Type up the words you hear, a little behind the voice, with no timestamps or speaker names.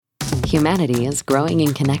Humanity is growing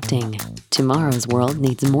and connecting. Tomorrow's world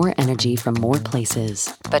needs more energy from more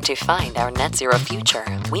places. But to find our net zero future,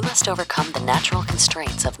 we must overcome the natural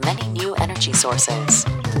constraints of many new energy sources.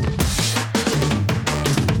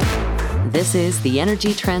 This is the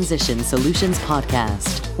Energy Transition Solutions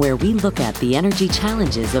Podcast, where we look at the energy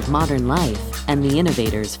challenges of modern life and the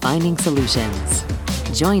innovators finding solutions.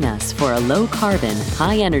 Join us for a low-carbon,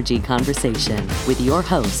 high-energy conversation with your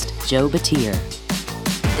host, Joe Batir.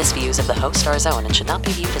 The views of the host are his own and should not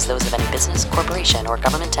be viewed as those of any business, corporation, or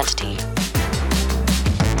government entity.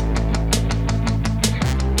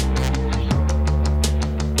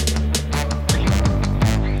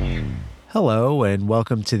 Hello, and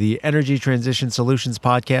welcome to the Energy Transition Solutions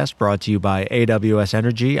Podcast, brought to you by AWS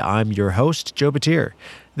Energy. I'm your host, Joe Batir.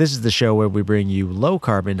 This is the show where we bring you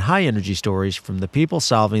low-carbon, high-energy stories from the people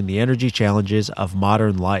solving the energy challenges of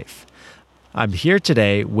modern life. I'm here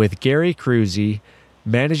today with Gary Kruse,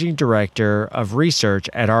 Managing Director of Research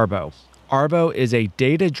at Arbo. Arbo is a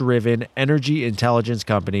data-driven energy intelligence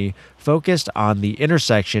company focused on the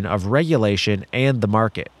intersection of regulation and the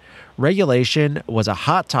market. Regulation was a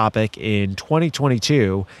hot topic in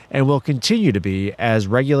 2022 and will continue to be as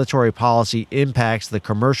regulatory policy impacts the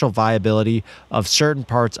commercial viability of certain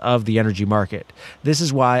parts of the energy market. This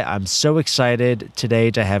is why I'm so excited today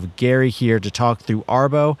to have Gary here to talk through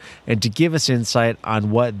Arbo and to give us insight on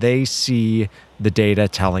what they see the data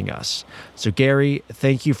telling us. So Gary,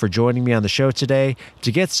 thank you for joining me on the show today.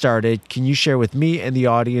 To get started, can you share with me and the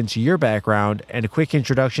audience your background and a quick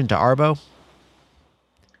introduction to Arbo?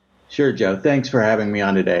 Sure, Joe. Thanks for having me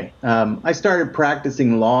on today. I started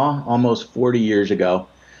practicing law almost 40 years ago.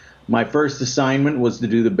 My first assignment was to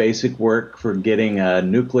do the basic work for getting a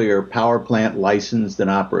nuclear power plant licensed and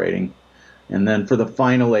operating. And then for the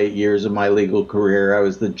final 8 years of my legal career, I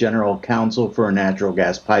was the general counsel for a natural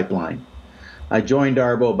gas pipeline. I joined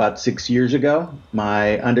Arbo about 6 years ago.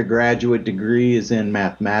 My undergraduate degree is in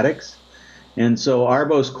mathematics. And so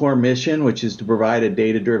Arbo's core mission, which is to provide a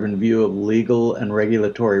data-driven view of legal and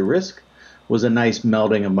regulatory risk, was a nice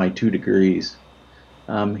melding of my two degrees.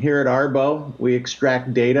 Here at Arbo, we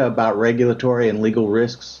extract data about regulatory and legal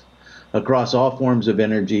risks across all forms of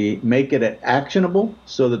energy, make it actionable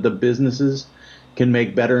so that the businesses can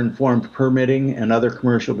make better informed permitting and other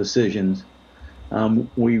commercial decisions.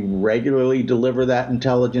 We regularly deliver that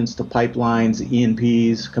intelligence to pipelines,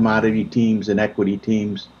 E&Ps, commodity teams, and equity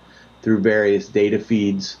teams through various data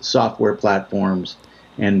feeds, software platforms,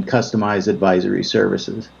 and customized advisory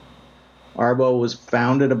services. Arbo was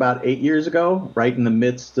founded about 8 years ago, right in the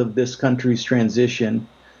midst of this country's transition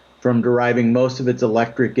from deriving most of its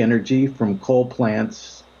electric energy from coal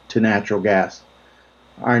plants to natural gas.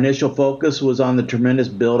 Our initial focus was on the tremendous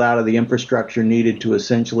build out of the infrastructure needed to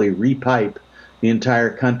essentially repipe the entire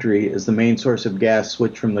country as the main source of gas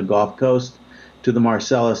switched from the Gulf Coast to the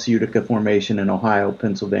Marcellus Utica Formation in Ohio,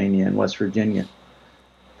 Pennsylvania, and West Virginia.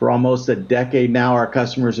 For almost a decade now, our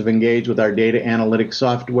customers have engaged with our data analytics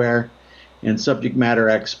software and subject matter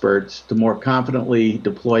experts to more confidently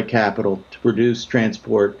deploy capital to produce,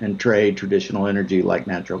 transport, and trade traditional energy like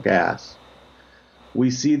natural gas. We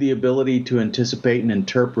see the ability to anticipate and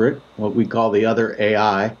interpret what we call the other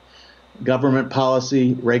AI, government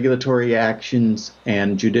policy, regulatory actions,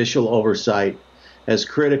 and judicial oversight as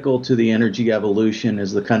critical to the energy evolution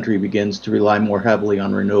as the country begins to rely more heavily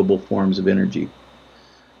on renewable forms of energy.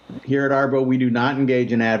 Here at Arbo, we do not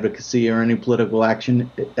engage in advocacy or any political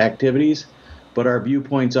action activities, but our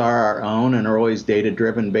viewpoints are our own and are always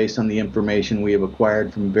data-driven based on the information we have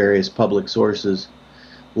acquired from various public sources,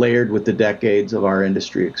 layered with the decades of our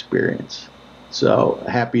industry experience. So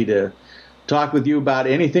happy to talk with you about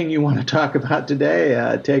anything you want to talk about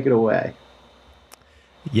today. Take it away.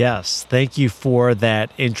 Yes, thank you for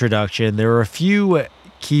that introduction. There are a few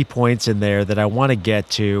key points in there that I want to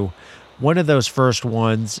get to. One of those first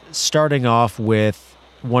ones, starting off with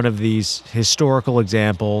one of these historical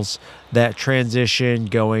examples, that transition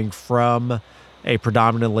going from a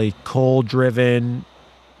predominantly coal-driven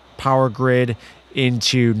power grid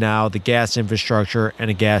into now the gas infrastructure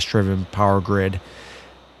and a gas-driven power grid.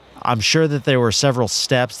 I'm sure that there were several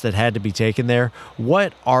steps that had to be taken there.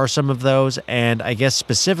 What are some of those? And I guess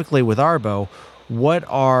specifically with Arbo, what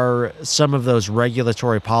are some of those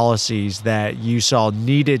regulatory policies that you saw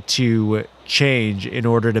needed to change in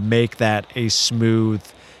order to make that a smooth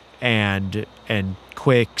and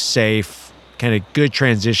quick, safe, kind of good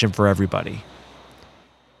transition for everybody?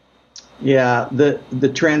 Yeah,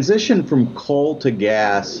 the transition from coal to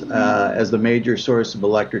gas as the major source of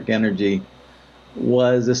electric energy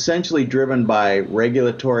was essentially driven by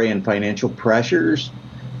regulatory and financial pressures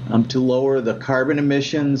to lower the carbon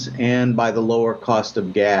emissions and by the lower cost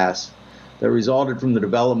of gas that resulted from the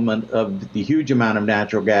development of the huge amount of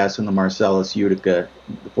natural gas in the Marcellus Utica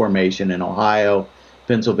Formation in Ohio,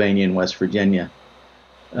 Pennsylvania, and West Virginia.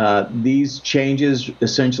 These changes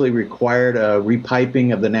essentially required a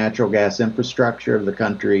repiping of the natural gas infrastructure of the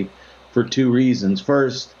country for two reasons.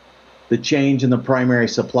 First, the change in the primary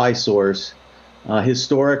supply source.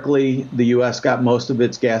 Historically, the U.S. got most of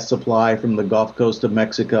its gas supply from the Gulf Coast of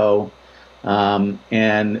Mexico,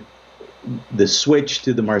 and the switch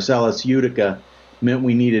to the Marcellus Utica meant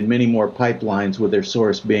we needed many more pipelines, with their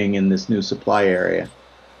source being in this new supply area.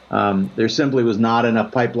 There simply was not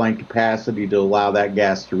enough pipeline capacity to allow that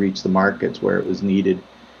gas to reach the markets where it was needed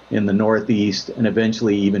in the Northeast and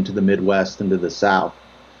eventually even to the Midwest and to the South.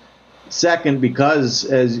 Second, because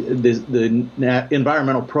as the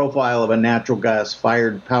environmental profile of a natural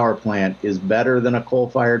gas-fired power plant is better than a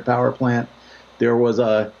coal-fired power plant, there was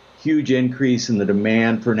a huge increase in the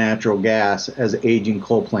demand for natural gas as aging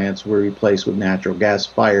coal plants were replaced with natural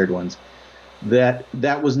gas-fired ones.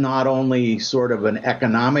 That was not only sort of an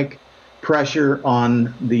economic pressure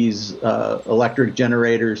on these electric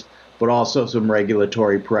generators, but also some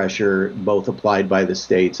regulatory pressure, both applied by the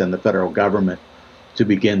states and the federal government, to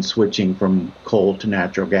begin switching from coal to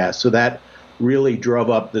natural gas. So that really drove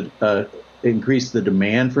up increased the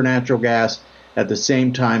demand for natural gas at the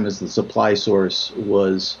same time as the supply source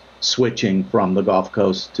was switching from the Gulf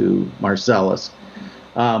Coast to Marcellus.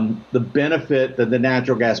 The benefit that the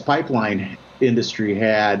natural gas pipeline industry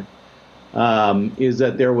had is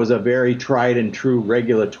that there was a very tried and true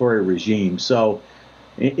regulatory regime. So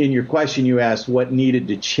in your question, you asked what needed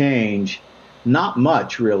to change. Not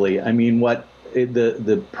much, really. I mean,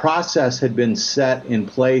 the process had been set in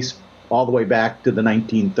place all the way back to the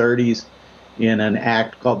 1930s in an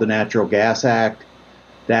act called the Natural Gas Act.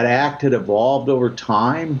 That act had evolved over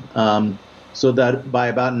time, so that by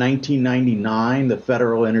about 1999, the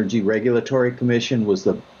Federal Energy Regulatory Commission was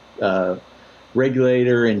the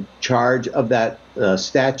regulator in charge of that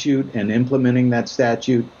statute and implementing that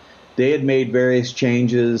statute. They had made various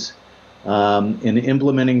changes in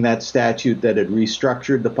implementing that statute that had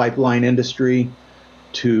restructured the pipeline industry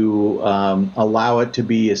to allow it to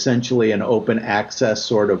be essentially an open access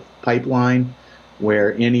sort of pipeline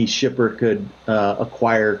where any shipper could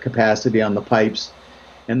acquire capacity on the pipes.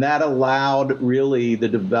 And that allowed really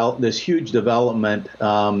this huge development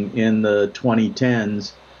in the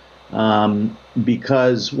 2010s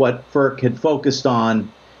because what FERC had focused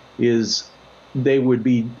on is they would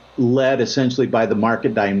be led essentially by the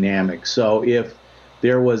market dynamics. So if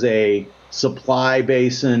there was a supply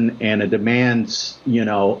basin and a demand,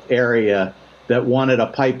 area that wanted a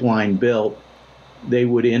pipeline built, they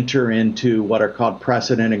would enter into what are called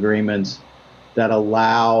precedent agreements that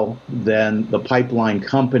allow then the pipeline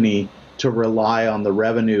company to rely on the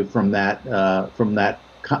revenue from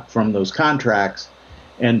those contracts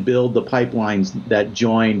and build the pipelines that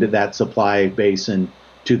joined that supply basin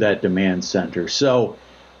to that demand center. So,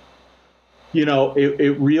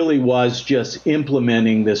 it really was just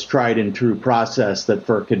implementing this tried and true process that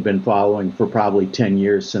FERC had been following for probably 10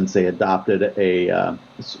 years since they adopted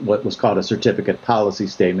what was called a certificate policy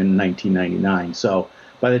statement in 1999. So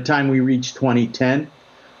by the time we reached 2010,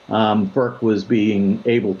 FERC was being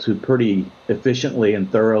able to pretty efficiently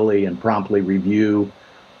and thoroughly and promptly review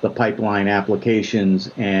the pipeline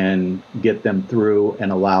applications and get them through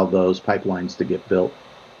and allow those pipelines to get built.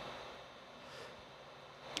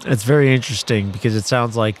 It's very interesting because it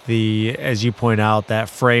sounds like as you point out, that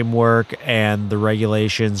framework and the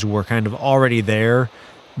regulations were kind of already there,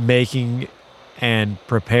 making and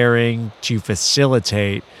preparing to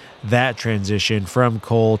facilitate that transition from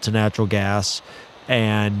coal to natural gas.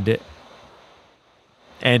 And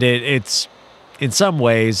it's in some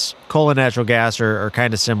ways, coal and natural gas are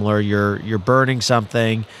kind of similar. You're burning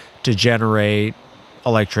something to generate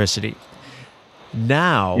electricity.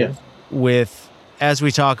 Now, as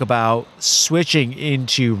we talk about switching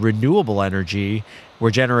into renewable energy,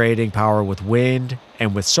 we're generating power with wind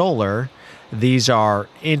and with solar. These are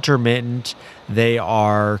intermittent. They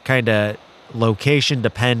are kind of location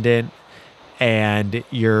dependent, and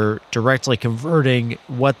you're directly converting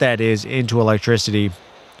what that is into electricity.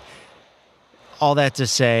 All that to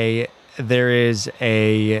say, there's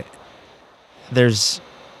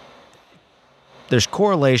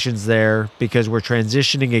correlations there because we're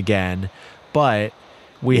transitioning again. But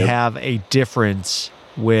we have a difference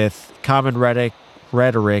with common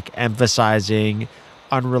rhetoric emphasizing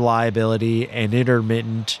unreliability and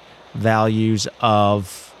intermittent values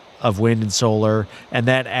of wind and solar, and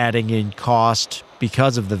that adding in cost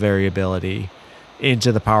because of the variability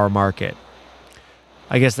into the power market.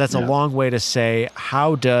 I guess that's a long way to say,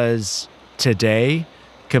 how does today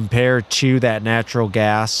compare to that natural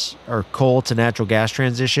gas or coal to natural gas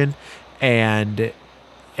transition, and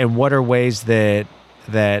what are ways that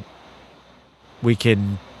we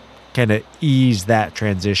can kind of ease that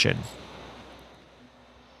transition?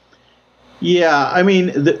 Yeah, I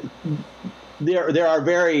mean, there are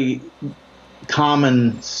very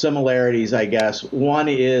common similarities, I guess. One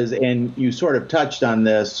is, and you sort of touched on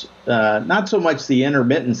this, not so much the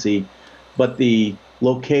intermittency, but the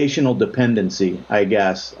locational dependency, I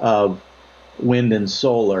guess, of wind and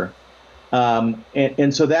solar.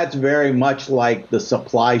 And so that's very much like the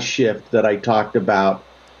supply shift that I talked about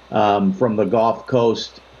from the Gulf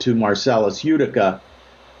Coast to Marcellus Utica.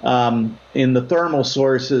 In the thermal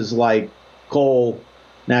sources like coal,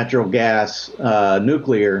 natural gas,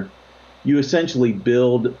 nuclear, you essentially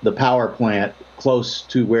build the power plant close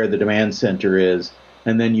to where the demand center is,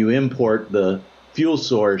 and then you import the fuel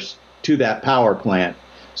source to that power plant.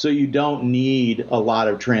 So you don't need a lot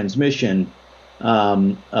of transmission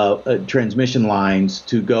lines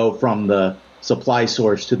to go from the supply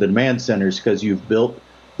source to the demand centers, because you've built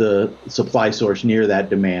the supply source near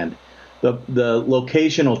that demand. The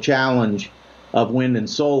locational challenge of wind and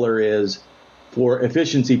solar is, for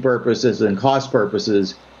efficiency purposes and cost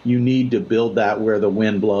purposes, you need to build that where the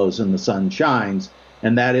wind blows and the sun shines.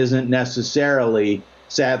 And that isn't necessarily,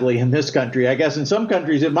 sadly, in this country. I guess in some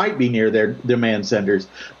countries it might be near their demand centers,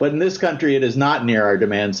 but in this country it is not near our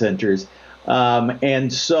demand centers.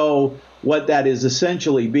 And so what that is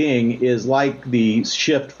essentially being is like the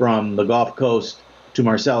shift from the Gulf Coast to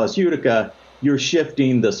Marcellus Utica. You're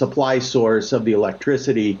shifting the supply source of the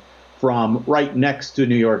electricity from right next to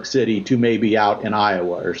New York City to maybe out in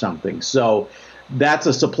Iowa or something. So that's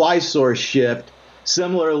a supply source shift.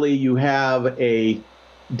 Similarly, you have a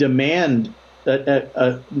demand,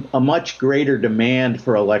 a much greater demand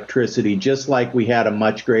for electricity, just like we had a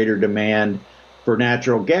much greater demand for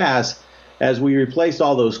natural gas. As we replaced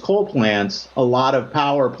all those coal plants, a lot of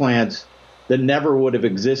power plants that never would have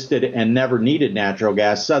existed and never needed natural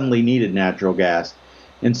gas suddenly needed natural gas.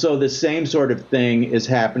 And so the same sort of thing is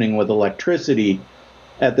happening with electricity.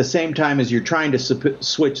 At the same time as you're trying to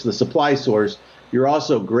switch the supply source, you're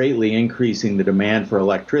also greatly increasing the demand for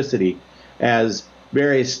electricity, as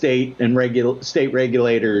various state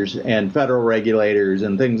regulators and federal regulators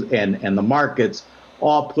and things and the markets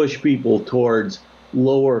all push people towards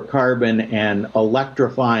lower carbon and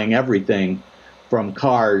electrifying everything from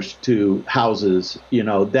cars to houses. You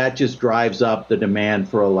know, that just drives up the demand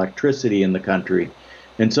for electricity in the country.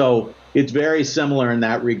 And so it's very similar in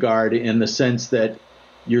that regard, in the sense that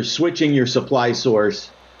you're switching your supply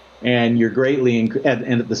source, and you're greatly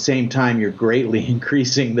and at the same time you're greatly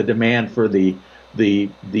increasing the demand for the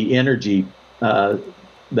energy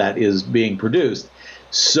that is being produced.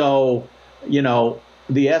 So, you know,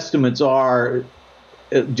 the estimates are,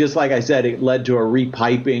 just like I said, it led to a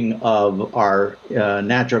repiping of our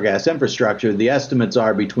natural gas infrastructure. The estimates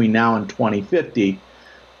are between now and 2050,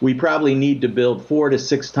 we probably need to build 4 to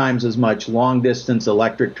 6 times as much long-distance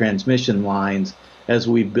electric transmission lines as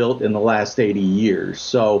we've built in the last 80 years.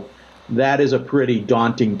 So that is a pretty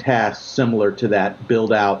daunting task, similar to that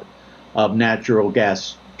build-out of natural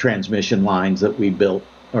gas transmission lines that we built,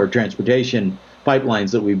 or transportation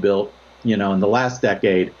pipelines that we built, you know, in the last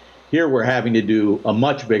decade. Here we're having to do a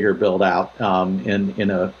much bigger build-out in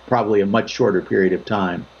a probably a much shorter period of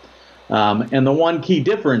time. And the one key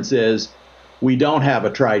difference is we don't have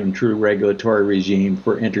a tried and true regulatory regime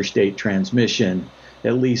for interstate transmission,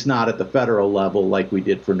 at least not at the federal level like we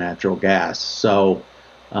did for natural gas. So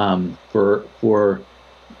for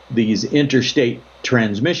these interstate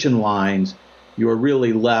transmission lines, you're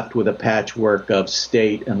really left with a patchwork of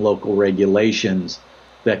state and local regulations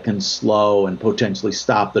that can slow and potentially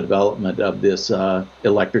stop the development of this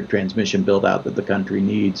electric transmission build out that the country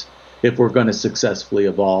needs if we're going to successfully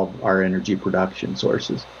evolve our energy production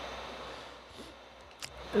sources.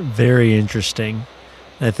 Very interesting.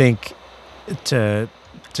 I think to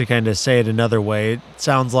kind of say it another way, it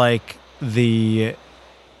sounds like that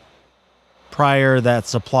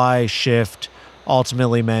supply shift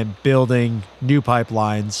ultimately meant building new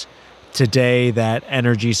pipelines. Today, that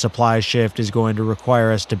energy supply shift is going to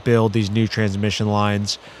require us to build these new transmission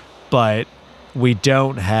lines, but we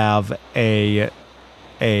don't have a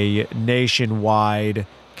nationwide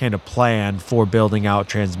kind of plan for building out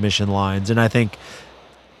transmission lines. And I think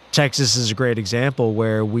Texas is a great example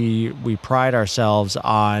where we pride ourselves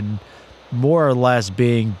on more or less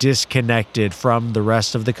being disconnected from the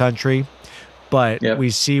rest of the country. But we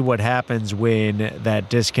see what happens when that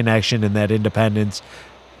disconnection and that independence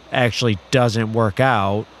actually doesn't work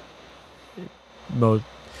out.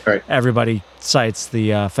 Right. everybody cites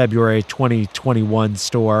the February 2021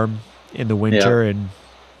 storm in the winter. And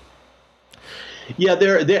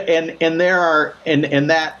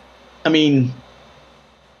that, I mean,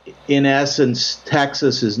 in essence,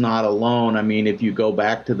 Texas is not alone. I mean, if you go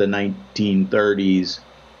back to the 1930s,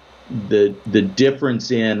 the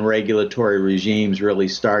difference in regulatory regimes really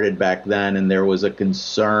started back then, and there was a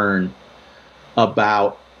concern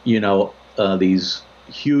about, these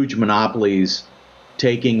huge monopolies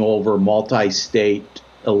taking over multi-state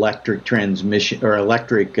electric transmission or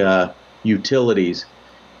electric utilities.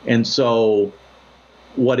 And so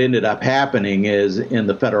what ended up happening is in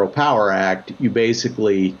the Federal Power Act, you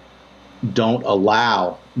basically don't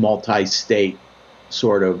allow multi-state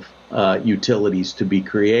sort of utilities to be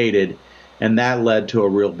created. And that led to a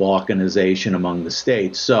real balkanization among the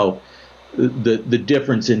states. So the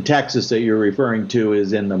difference in Texas that you're referring to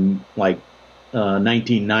is in the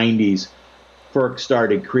 1990s, FERC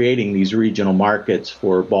started creating these regional markets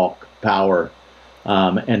for bulk power,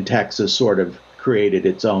 and Texas sort of created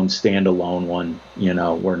its own standalone one.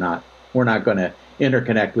 We're not going to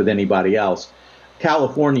interconnect with anybody else.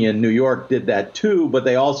 California and New York did that too, but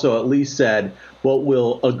they also at least said, well,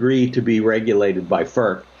 we'll agree to be regulated by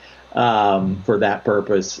FERC for that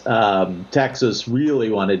purpose. Texas really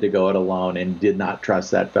wanted to go it alone and did not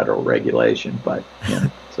trust that federal regulation. But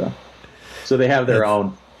so they have their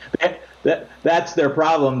own. That's their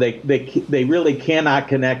problem. They really cannot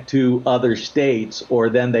connect to other states, or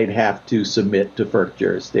then they'd have to submit to FERC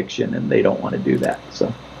jurisdiction, and they don't want to do that.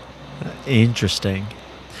 So interesting.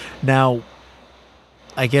 Now,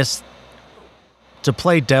 I guess to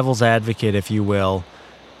play devil's advocate, if you will,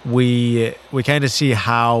 we kind of see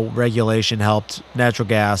how regulation helped natural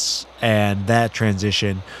gas and that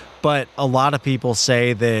transition, but a lot of people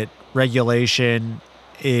say that regulation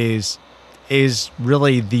is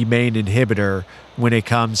really the main inhibitor when it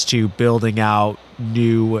comes to building out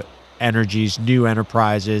new energies, new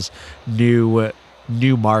enterprises, new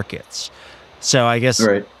markets. So I guess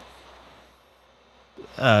right.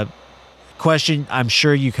 Question I'm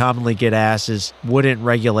sure you commonly get asked is, wouldn't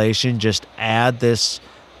regulation just add this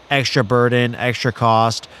extra burden, extra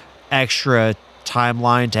cost, extra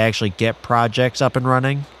timeline to actually get projects up and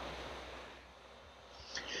running?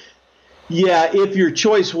 Yeah, if your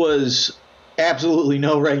choice was absolutely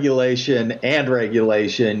no regulation and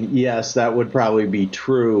regulation, yes, that would probably be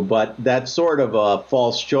true, but that's sort of a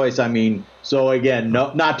false choice. I mean, so again,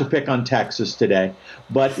 not to pick on Texas today,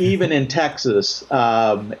 but even in Texas,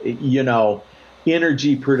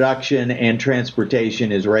 energy production and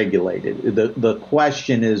transportation is regulated. The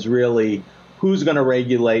question is really who's going to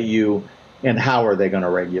regulate you and how are they going to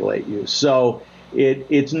regulate you? So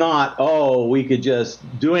it's not, we could just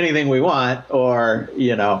do anything we want, or,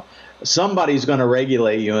 somebody's going to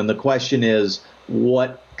regulate you. And the question is,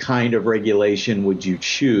 what kind of regulation would you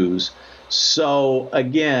choose? So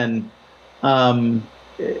again, because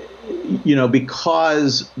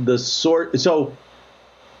so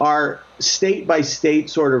our state by state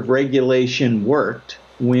sort of regulation worked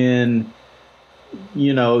when,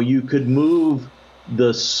 you could move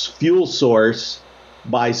the fuel source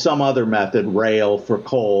by some other method, rail for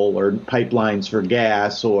coal or pipelines for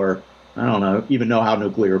gas, or I don't even know how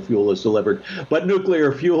nuclear fuel is delivered, but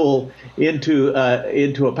nuclear fuel into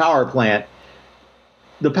a power plant.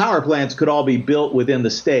 The power plants could all be built within the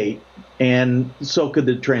state, and so could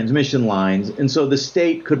the transmission lines. And so the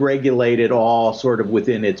state could regulate it all sort of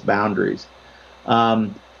within its boundaries. But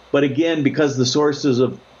again, because the sources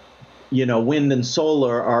of wind and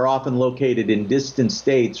solar are often located in distant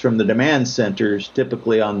states from the demand centers,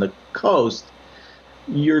 typically on the coast,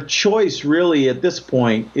 your choice really at this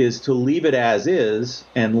point is to leave it as is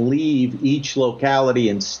and leave each locality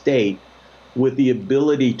and state with the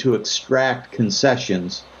ability to extract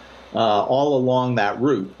concessions all along that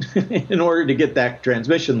route in order to get that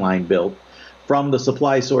transmission line built from the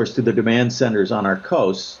supply source to the demand centers on our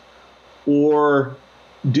coasts. Or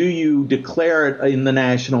do you declare it in the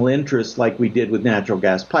national interest like we did with natural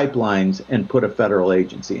gas pipelines and put a federal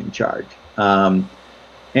agency in charge?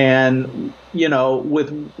 And,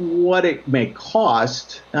 with what it may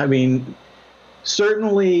cost, I mean,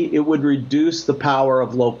 certainly it would reduce the power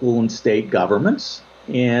of local and state governments,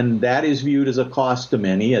 and that is viewed as a cost to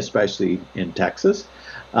many, especially in Texas.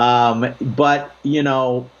 But,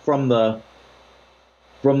 from the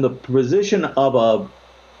position of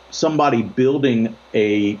somebody building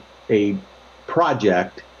a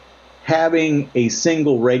project, having a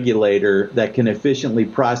single regulator that can efficiently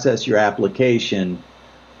process your application,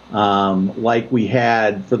 like we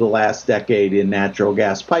had for the last decade in natural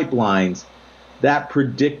gas pipelines, that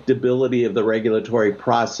predictability of the regulatory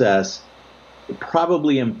process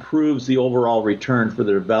probably improves the overall return for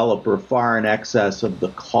the developer far in excess of the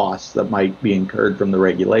costs that might be incurred from the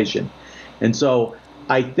regulation. And so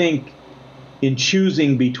I think in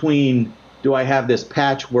choosing between, do I have this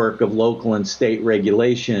patchwork of local and state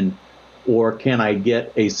regulation, or can I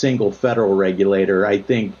get a single federal regulator? I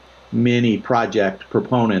think many project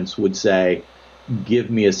proponents would say, give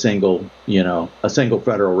me a single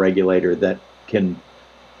federal regulator that can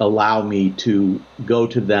allow me to go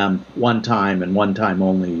to them one time and one time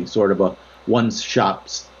only, sort of a one-stop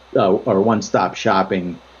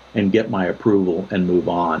shopping, and get my approval and move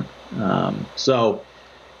on. I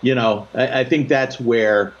think that's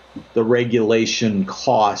where the regulation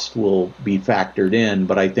cost will be factored in,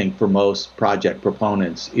 but I think for most project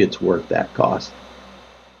proponents, it's worth that cost.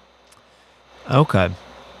 Okay.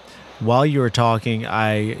 While you were talking,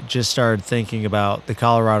 I just started thinking about the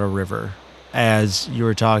Colorado River as you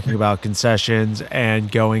were talking about concessions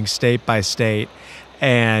and going state by state.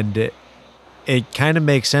 And it kind of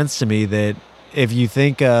makes sense to me that if you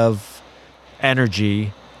think of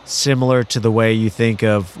energy similar to the way you think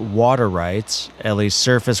of water rights, at least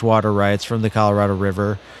surface water rights from the Colorado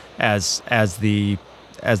River, as the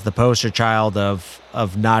poster child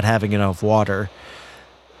of not having enough water,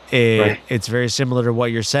 Right. It's very similar to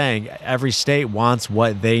what you're saying. Every state wants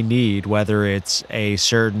what they need, whether it's a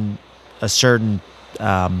certain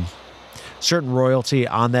royalty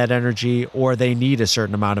on that energy, or they need a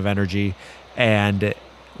certain amount of energy, and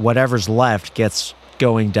whatever's left gets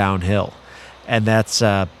going downhill. And that's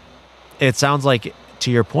it sounds like,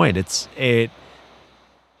 to your point, it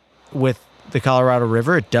with the Colorado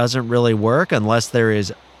River, it doesn't really work unless there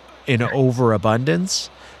is an overabundance,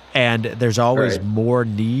 and there's always Right. more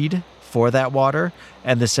need for that water.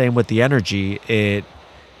 And the same with the energy. It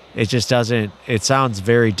just doesn't, it sounds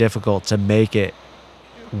very difficult to make it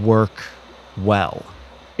work well.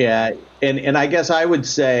 Yeah, and I guess I would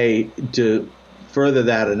say, to further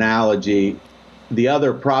that analogy, the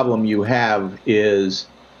other problem you have is,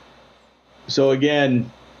 so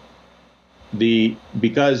again,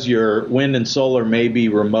 because your wind and solar may be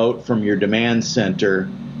remote from your demand center,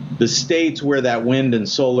 the states where that wind and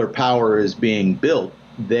solar power is being built,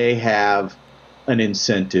 they have an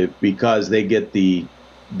incentive because they get the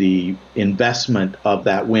investment of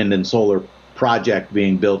that wind and solar project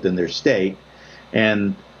being built in their state.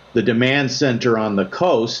 And the demand center on the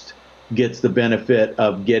coast gets the benefit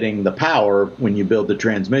of getting the power when you build the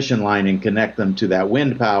transmission line and connect them to that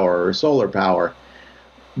wind power or solar power.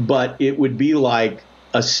 But it would be like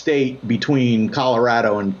a state between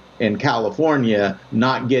Colorado and California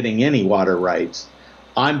not getting any water rights.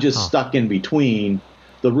 I'm just stuck in between.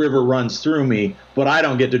 The river runs through me, but I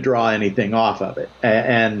don't get to draw anything off of it.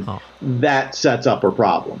 And that sets up a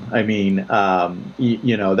problem. I mean,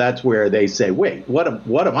 that's where they say, wait, what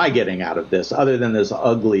am I getting out of this other than this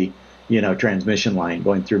ugly, transmission line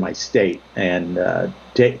going through my state and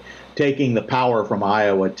taking the power from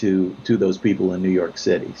Iowa to those people in New York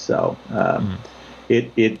City. So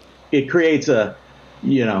it creates a,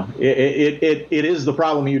 it is the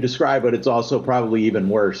problem you describe, but it's also probably even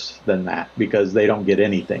worse than that because they don't get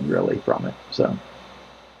anything really from it. So,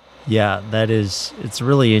 yeah, it's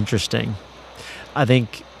really interesting. I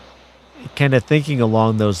think kind of thinking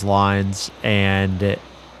along those lines, and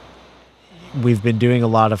we've been doing a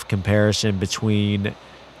lot of comparison between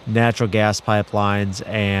natural gas pipelines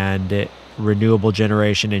and renewable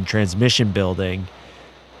generation and transmission building.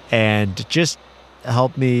 And just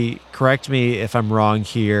correct me if I'm wrong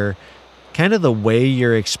here, kind of the way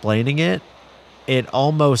you're explaining it, it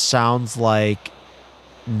almost sounds like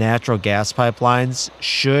natural gas pipelines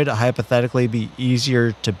should hypothetically be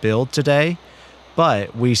easier to build today,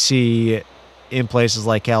 but we see in places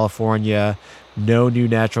like California, no new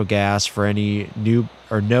natural gas for any new,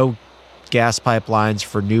 or no gas pipelines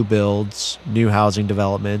for new builds, new housing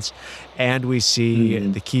developments, and we see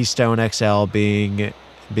the Keystone XL being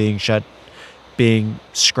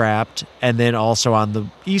scrapped, and then also on the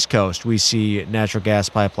East Coast we see natural gas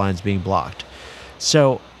pipelines being blocked.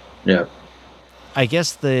 So yeah, I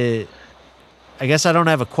guess I don't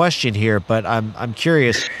have a question here, but I'm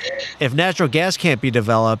curious, if natural gas can't be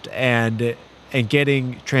developed and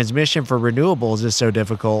getting transmission for renewables is so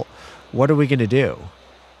difficult, what are we going to do?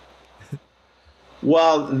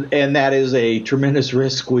 Well, and that is a tremendous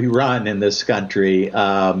risk we run in this country,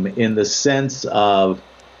 in the sense of,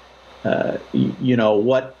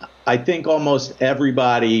 what I think almost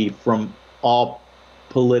everybody from all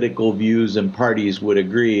political views and parties would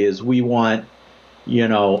agree is we want,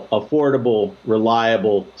 affordable,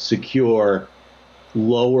 reliable, secure,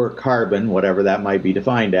 lower carbon, whatever that might be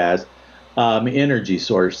defined as, energy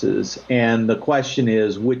sources. And the question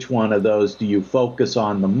is, which one of those do you focus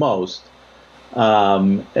on the most?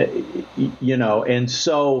 And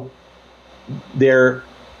so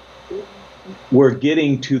we're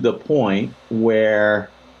getting to the point where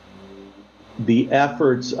the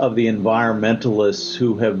efforts of the environmentalists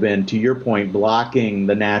who have been, to your point, blocking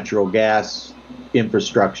the natural gas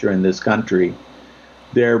infrastructure in this country,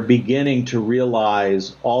 they're beginning to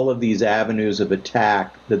realize all of these avenues of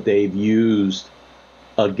attack that they've used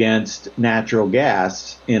against natural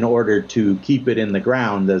gas in order to keep it in the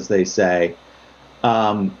ground, as they say,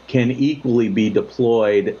 can equally be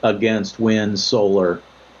deployed against wind, solar,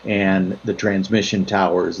 and the transmission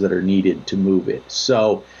towers that are needed to move it.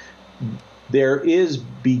 So there is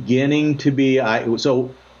beginning to be,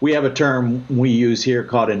 so we have a term we use here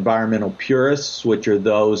called environmental purists, which are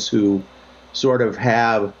those who sort of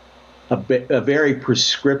have a very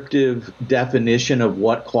prescriptive definition of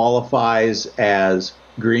what qualifies as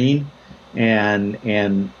green,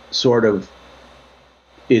 and sort of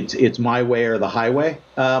it's my way or the highway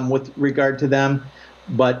with regard to them.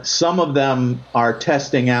 But some of them are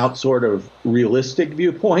testing out sort of realistic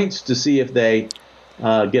viewpoints to see if they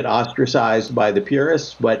get ostracized by the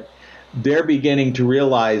purists. But they're beginning to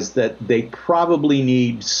realize that they probably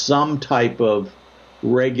need some type of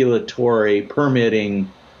regulatory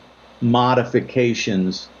permitting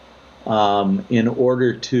modifications in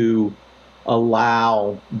order to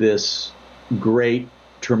allow this great,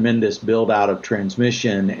 tremendous build out of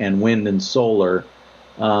transmission and wind and solar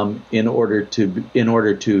in order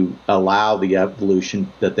to allow the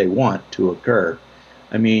evolution that they want to occur.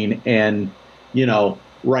 I mean, and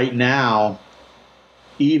right now,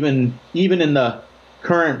 even in the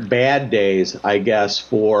current bad days, I guess,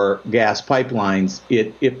 for gas pipelines,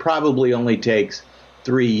 it probably only takes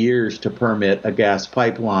 3 years to permit a gas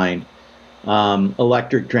pipeline.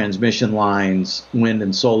 Electric transmission lines, wind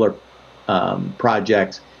and solar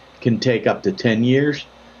projects can take up to 10 years.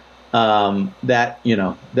 That's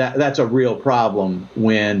a real problem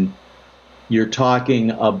when you're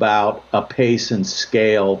talking about a pace and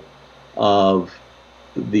scale of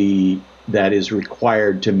that is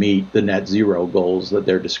required to meet the net zero goals that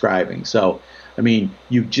they're describing. So, I mean,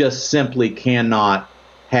 you just simply cannot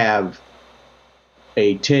have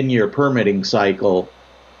a 10-year permitting cycle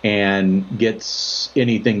and get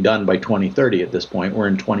anything done by 2030 at this point. We're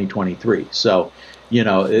in 2023. So,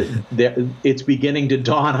 it's beginning to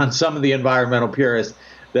dawn on some of the environmental purists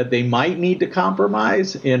that they might need to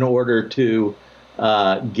compromise in order to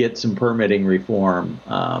get some permitting reform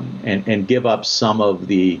and give up some of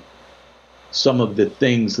the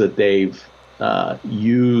things that they've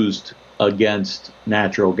used against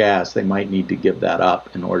natural gas. They might need to give that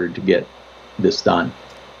up in order to get this done.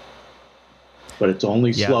 But it's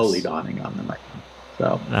only slowly dawning on them right now.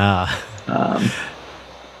 So,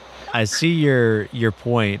 I see your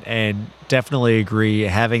point and definitely agree.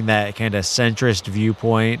 Having that kind of centrist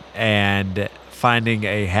viewpoint and finding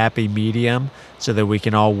a happy medium so that we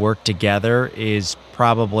can all work together is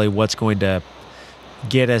probably what's going to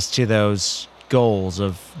get us to those goals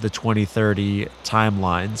of the 2030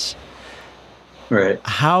 timelines. Right.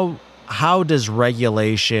 How does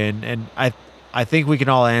regulation, and I think we can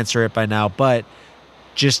all answer it by now, but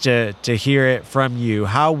just to hear it from you,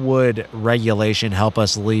 how would regulation help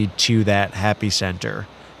us lead to that happy center?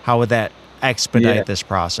 How would that expedite this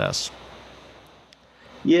process?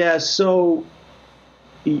 Yeah, so,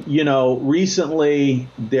 recently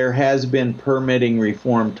there has been permitting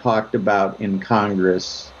reform talked about in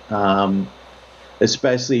Congress,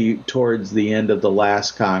 especially towards the end of the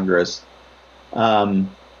last Congress.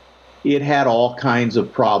 It had all kinds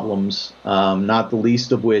of problems, not the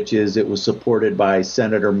least of which is it was supported by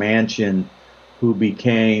Senator Manchin, who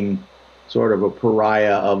became sort of a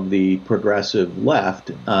pariah of the progressive left,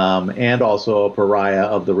 and also a pariah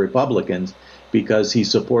of the Republicans because he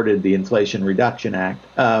supported the Inflation Reduction Act.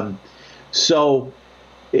 But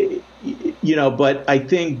I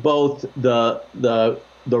think both the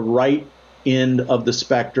right end of the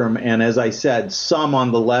spectrum and, as I said, some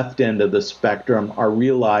on the left end of the spectrum are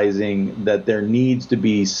realizing that there needs to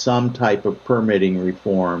be some type of permitting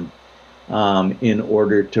reform in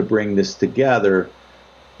order to bring this together.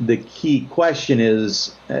 The key question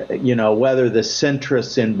is, whether the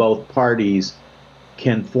centrists in both parties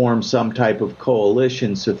can form some type of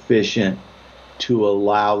coalition sufficient to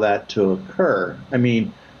allow that to occur. I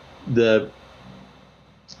mean, the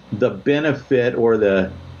benefit or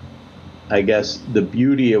the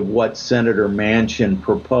beauty of what Senator Manchin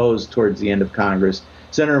proposed towards the end of Congress,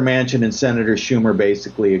 Senator Manchin and Senator Schumer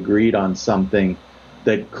basically agreed on something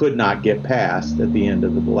that could not get passed at the end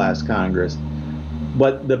of the last Congress.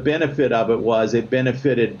 but the benefit of it was it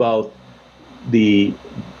benefited both the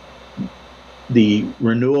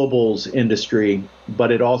renewables industry,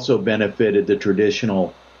 but it also benefited the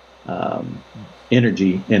traditional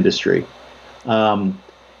energy industry.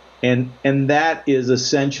 And that is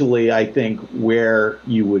essentially, I think, where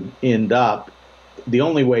you would end up. The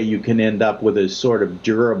only way you can end up with a sort of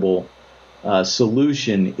durable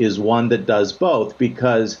solution is one that does both,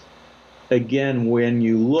 because, again, when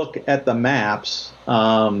you look at the maps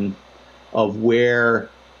of where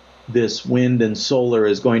this wind and solar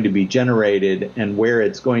is going to be generated and where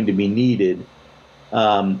it's going to be needed,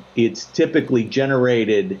 it's typically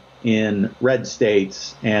generated in red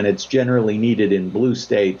states, and it's generally needed in blue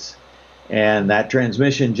states, and that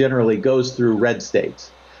transmission generally goes through red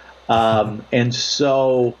states. And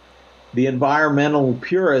so the environmental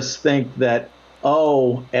purists think that,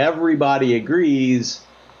 everybody agrees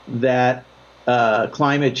that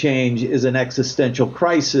climate change is an existential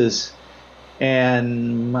crisis,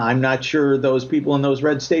 and I'm not sure those people in those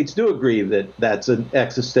red states do agree that that's an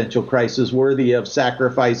existential crisis worthy of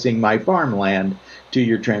sacrificing my farmland to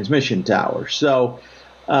your transmission tower. So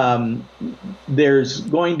there's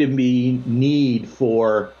going to be need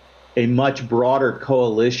for a much broader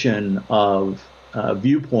coalition of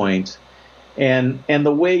viewpoints, and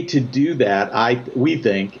the way to do that, we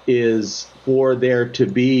think, is for there to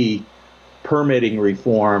be permitting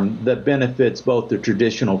reform that benefits both the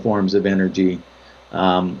traditional forms of energy,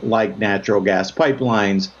 like natural gas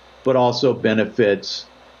pipelines, but also benefits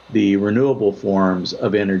the renewable forms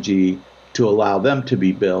of energy to allow them to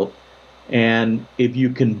be built. And if you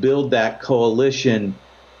can build that coalition,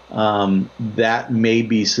 that may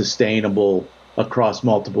be sustainable across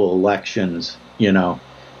multiple elections,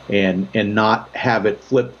 and not have it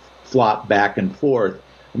flip-flop back and forth.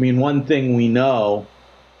 I mean, one thing we know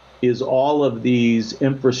is all of these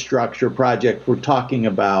infrastructure projects we're talking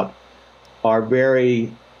about are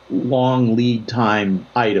very long lead time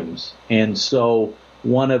items. And so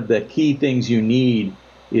one of the key things you need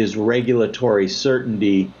is regulatory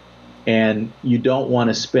certainty, and you don't want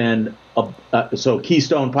to spend so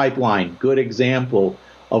Keystone Pipeline, good example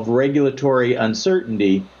of regulatory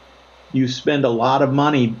uncertainty. You spend a lot of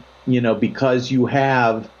money, because you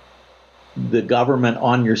have the government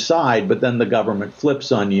on your side, but then the government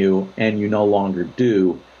flips on you and you no longer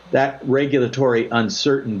do. That regulatory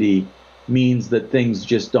uncertainty means that things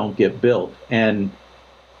just don't get built. And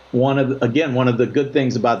one of the good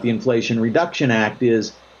things about the Inflation Reduction Act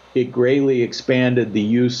is it greatly expanded the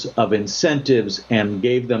use of incentives and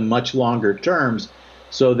gave them much longer terms,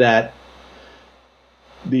 so that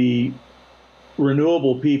the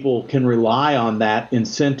renewable people can rely on that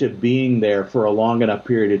incentive being there for a long enough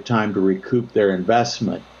period of time to recoup their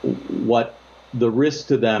investment. What the risk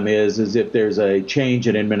to them is if there's a change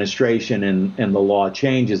in administration and the law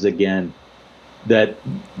changes again, that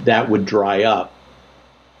would dry up.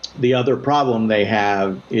 The other problem they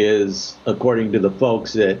have is, according to the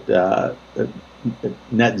folks at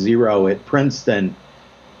Net Zero at Princeton,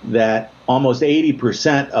 that almost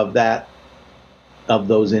 80% of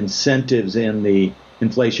those incentives in the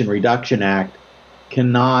Inflation Reduction Act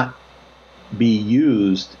cannot be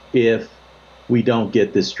used if we don't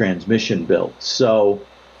get this transmission built. So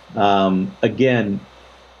again,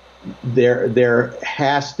 there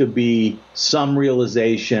has to be some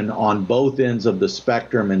realization on both ends of the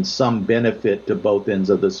spectrum and some benefit to both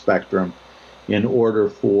ends of the spectrum in order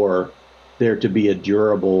for there to be a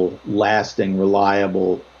durable, lasting,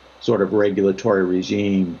 reliable sort of regulatory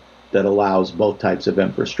regime that allows both types of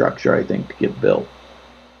infrastructure, I think, to get built.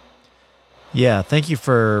 Yeah, thank you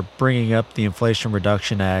for bringing up the Inflation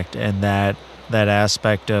Reduction Act and that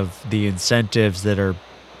aspect of the incentives that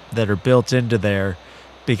are built into there.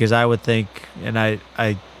 Because I would think, and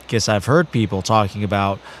I guess I've heard people talking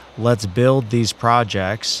about, let's build these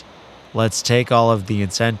projects, let's take all of the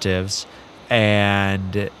incentives,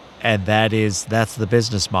 and that's the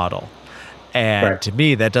business model. And right. To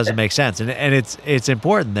me, that doesn't make sense. And it's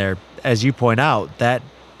important there, as you point out, that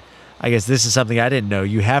I guess this is something I didn't know.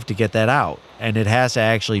 You have to get that out, and it has to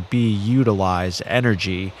actually be utilized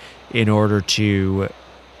energy in order to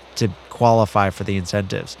qualify for the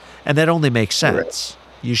incentives. And that only makes sense. Right.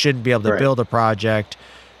 You shouldn't be able to build a project,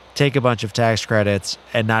 take a bunch of tax credits,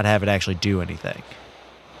 and not have it actually do anything.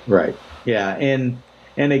 Right. Yeah. And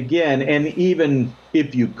again, and even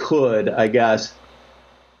if you could, I guess,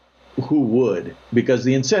 who would? Because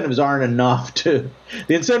the incentives aren't enough to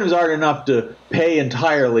pay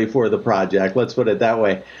entirely for the project. Let's put it that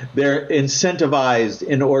way. They're incentivized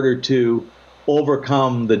in order to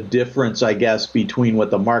overcome the difference, I guess, between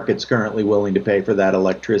what the market's currently willing to pay for that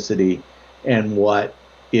electricity and what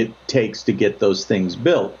it takes to get those things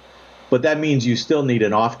built. But that means you still need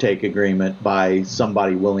an offtake agreement by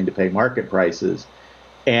somebody willing to pay market prices.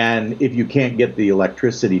 And if you can't get the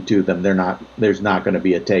electricity to them, there's not going to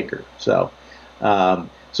be a taker. So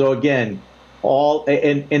again,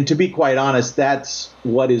 and to be quite honest, that's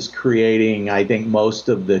what is creating, I think, most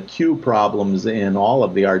of the queue problems in all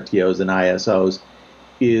of the RTOs and ISOs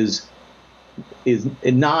is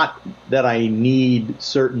not that I need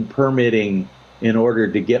certain permitting in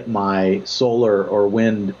order to get my solar or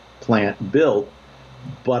wind plant built,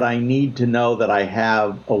 but I need to know that I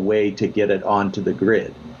have a way to get it onto the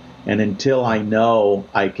grid. And until I know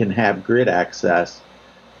I can have grid access,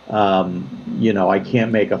 I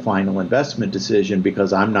can't make a final investment decision,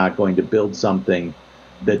 because I'm not going to build something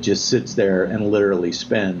that just sits there and literally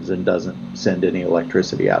spins and doesn't send any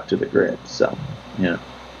electricity out to the grid. So,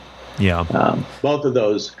 both of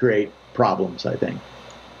those create problems, I think.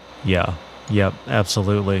 Yeah. Yep.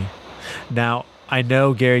 Absolutely. Now, I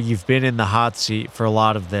know, Gary, you've been in the hot seat for a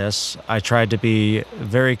lot of this. I tried to be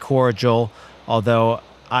very cordial, although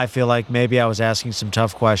I feel like maybe I was asking some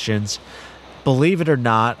tough questions. Believe it or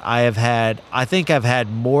not, I think I've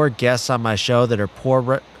had more guests on my show that are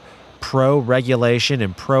pro-regulation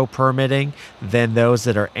and pro-permitting than those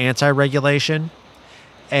that are anti-regulation.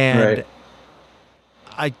 And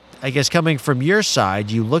I guess coming from your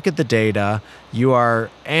side, you look at the data, you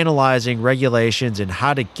are analyzing regulations and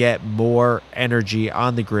how to get more energy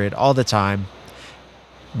on the grid all the time.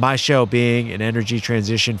 My show being an energy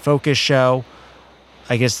transition focused show,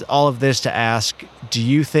 I guess all of this to ask,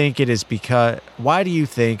 why do you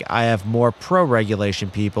think I have more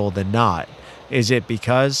pro-regulation people than not? Is it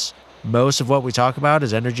because most of what we talk about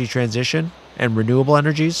is energy transition and renewable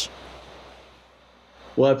energies?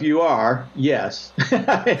 Well, if you are, yes.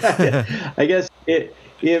 I guess if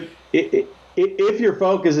your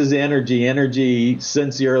focus is energy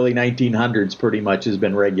since the early 1900s pretty much has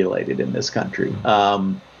been regulated in this country,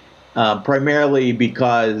 primarily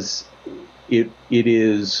because it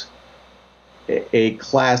is a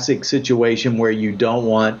classic situation where you don't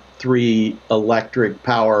want 3 electric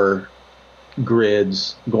power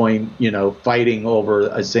grids fighting over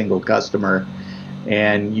a single customer.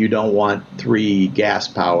 And you don't want 3 gas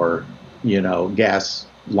power, gas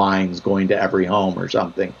lines going to every home or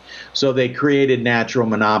something. So they created natural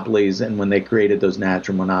monopolies, and when they created those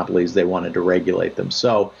natural monopolies, they wanted to regulate them.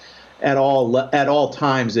 So at all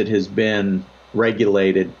times it has been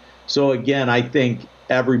regulated. So again, I think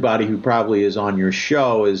everybody who probably is on your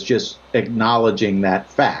show is just acknowledging that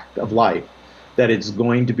fact of life, that it's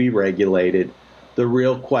going to be regulated. The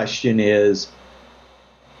real question is,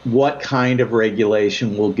 what kind of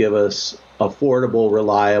regulation will give us affordable,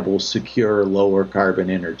 reliable, secure, lower carbon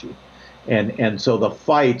energy? And so the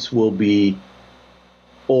fights will be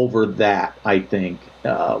over that, I think.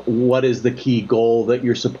 What is the key goal that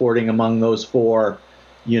you're supporting among those 4?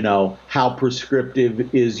 How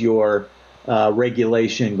prescriptive is your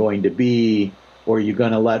regulation going to be? Or are you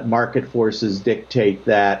going to let market forces dictate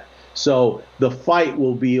that? So the fight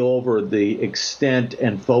will be over the extent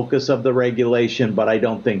and focus of the regulation, but I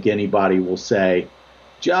don't think anybody will say,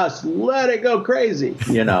 just let it go crazy.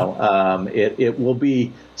 It will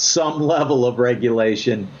be some level of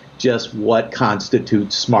regulation. Just what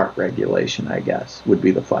constitutes smart regulation, I guess, would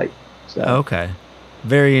be the fight. So. Okay.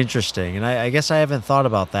 Very interesting. And I guess I haven't thought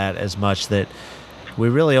about that as much, that we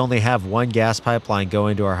really only have one gas pipeline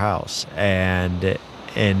going to our house. And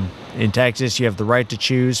in Texas, you have the right to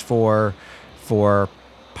choose for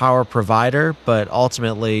power provider, but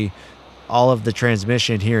ultimately all of the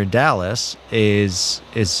transmission here in Dallas is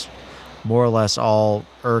more or less all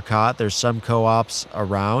ERCOT. There's some co-ops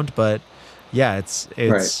around, but yeah, it's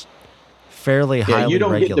right. Fairly highly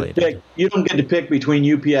regulated. You don't get to pick between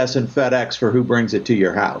UPS and FedEx for who brings it to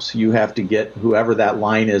your house. You have to get whoever that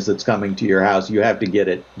line is that's coming to your house. You have to get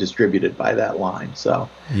it distributed by that line. So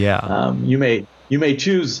yeah, you may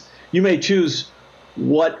choose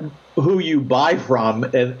who you buy from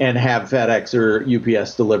and have FedEx or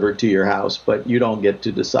UPS delivered to your house, but you don't get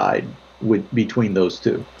to decide between those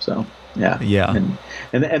two. So yeah.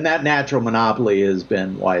 And that natural monopoly has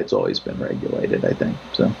been why it's always been regulated, I think.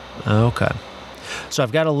 So okay. So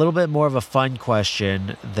I've got a little bit more of a fun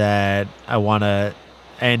question that I want to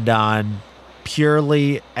end on,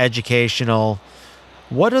 purely educational.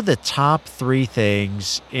 What are the top 3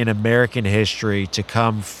 things in American history to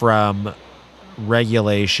come from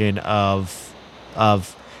regulation of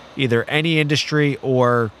either any industry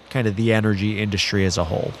or kind of the energy industry as a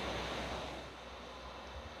whole?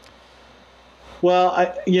 Well,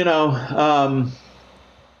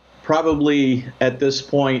 probably at this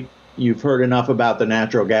point, you've heard enough about the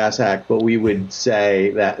Natural Gas Act, but we would say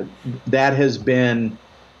that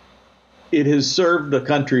it has served the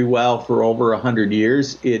country well for over 100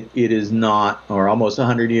 years. It is not, or almost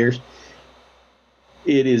 100 years.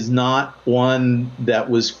 It is not one that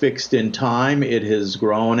was fixed in time. It has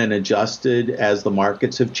grown and adjusted as the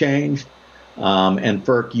markets have changed. And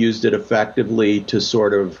FERC used it effectively to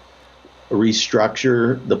sort of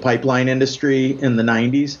restructure the pipeline industry in the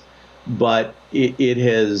 90s. But it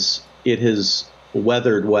has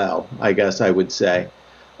weathered well, I guess I would say.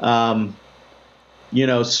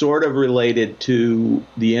 Sort of related to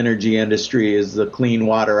the energy industry is the Clean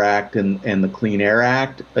Water Act and the Clean Air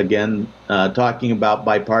Act. Again, talking about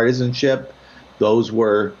bipartisanship, those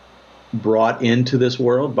were brought into this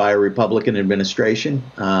world by a Republican administration.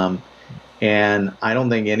 And I don't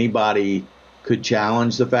think anybody could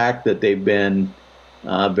challenge the fact that they've been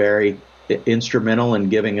very instrumental in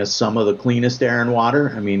giving us some of the cleanest air and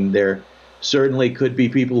water. I mean, there certainly could be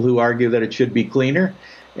people who argue that it should be cleaner.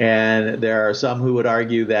 And there are some who would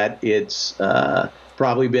argue that it's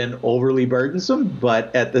probably been overly burdensome,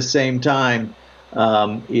 but at the same time,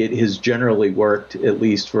 it has generally worked, at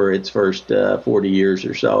least for its first 40 years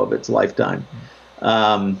or so of its lifetime.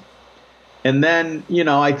 And then,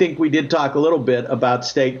 I think we did talk a little bit about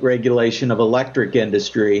state regulation of electric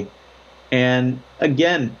industry. And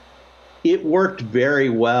again, it worked very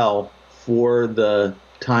well for the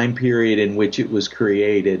time period in which it was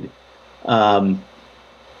created.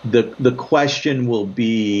 The question will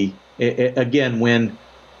be, again, when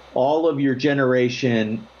all of your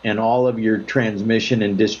generation and all of your transmission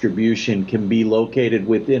and distribution can be located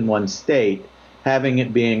within one state, having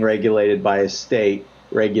it being regulated by a state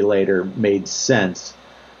regulator made sense.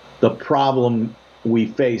 The problem we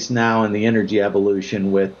face now in the energy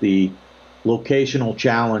evolution with the locational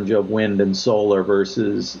challenge of wind and solar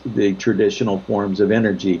versus the traditional forms of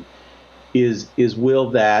energy is will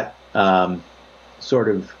that sort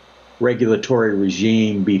of regulatory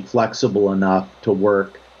regime be flexible enough to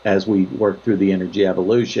work as we work through the energy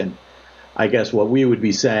evolution? I guess what we would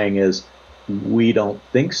be saying is we don't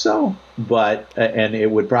think so, but and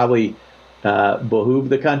it would probably behoove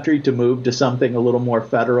the country to move to something a little more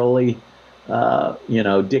federally,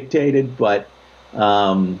 dictated. But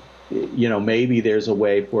maybe there's a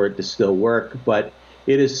way for it to still work. But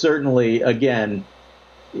it is certainly, again,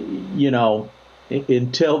 until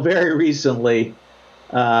very recently,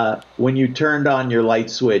 when you turned on your light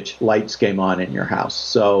switch, lights came on in your house.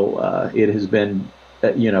 So it has been,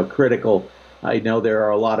 critical. I know there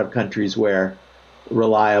are a lot of countries where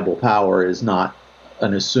reliable power is not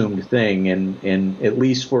an assumed thing. And at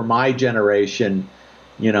least for my generation,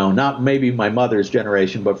 not maybe my mother's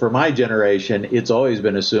generation, but for my generation, it's always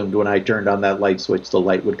been assumed when I turned on that light switch, the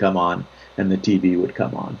light would come on and the TV would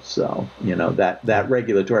come on. So, that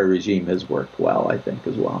regulatory regime has worked well, I think,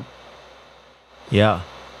 as well. Yeah.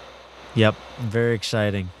 Yep. Very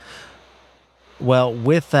exciting. Well,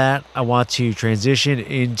 with that, I want to transition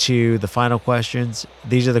into the final questions.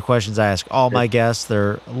 These are the questions I ask all my guests.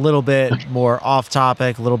 They're a little bit more off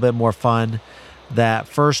topic, a little bit more fun. That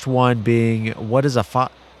first one being, what is a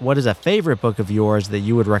favorite book of yours that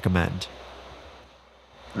you would recommend?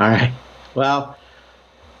 All right. Well,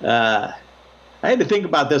 I had to think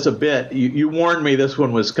about this a bit. You warned me this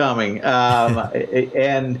one was coming.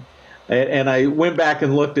 And I went back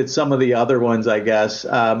and looked at some of the other ones, I guess.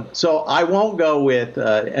 So I won't go with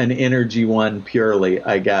an energy one purely,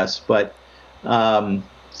 I guess. But a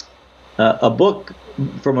book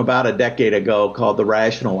from about a decade ago called The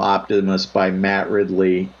Rational Optimist by Matt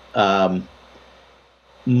Ridley.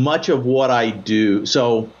 Much of what I do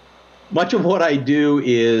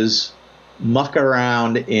is muck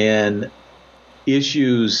around in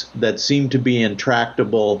issues that seem to be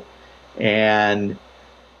intractable, and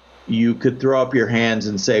you could throw up your hands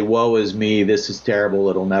and say, woe is me, this is terrible,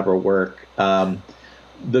 it'll never work. The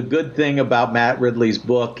good thing about Matt Ridley's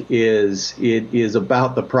book is it is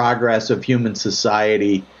about the progress of human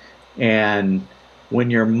society. And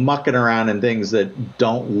when you're mucking around in things that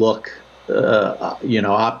don't look,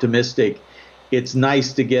 optimistic, it's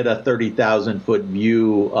nice to get a 30,000-foot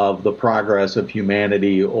view of the progress of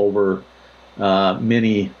humanity over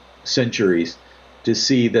many centuries to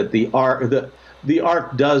see that the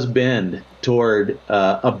arc does bend toward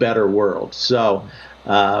a better world. So,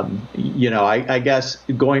 I guess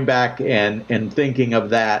going back and thinking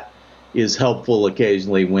of that is helpful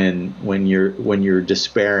occasionally when you're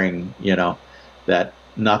despairing, that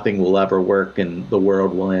nothing will ever work and the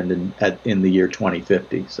world will end in the year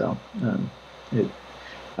 2050. So,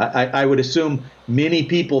 I would assume many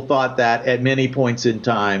people thought that at many points in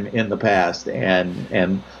time in the past,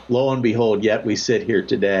 and lo and behold, yet we sit here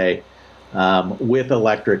today with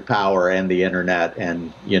electric power and the internet,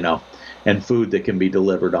 and and food that can be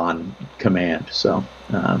delivered on command. So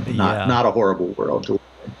not a horrible world to live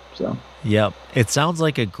in. So yep, it sounds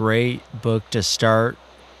like a great book to start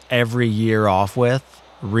every year off with.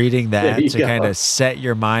 Reading that to kind of set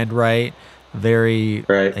your mind right, very,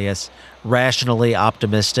 I guess, rationally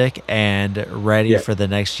optimistic and ready for the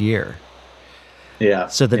next year. Yeah.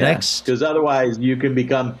 So the next, because otherwise you can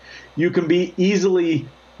easily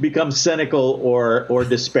become cynical or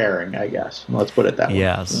despairing, I guess. Let's put it that way.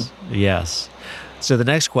 Yes. So the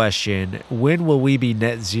next question: when will we be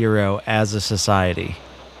net zero as a society?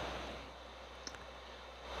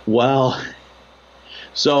 Well,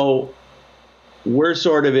 so we're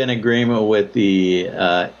sort of in agreement with the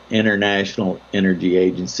International Energy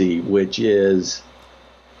Agency, which is,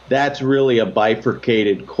 that's really a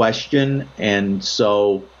bifurcated question. And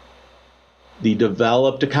so the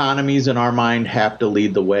developed economies in our mind have to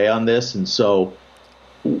lead the way on this. And so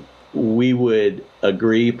we would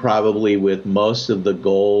agree probably with most of the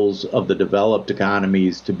goals of the developed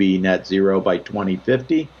economies to be net zero by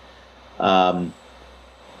 2050.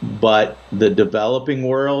 But the developing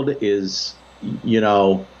world is,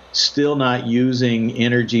 still not using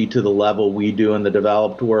energy to the level we do in the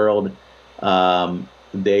developed world.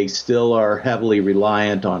 They still are heavily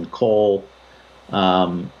reliant on coal,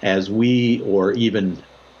 as we, or even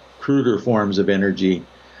cruder forms of energy.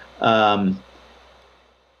 We're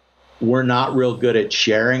not real good at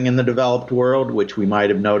sharing in the developed world, which we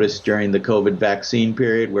might have noticed during the COVID vaccine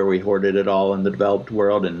period, where we hoarded it all in the developed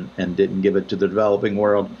world and didn't give it to the developing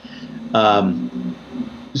world.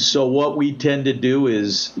 So what we tend to do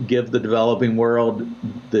is give the developing world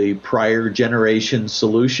the prior generation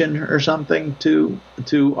solution or something to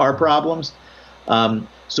our problems.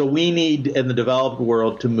 So we need in the developed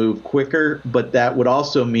world to move quicker, but that would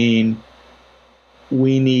also mean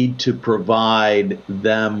we need to provide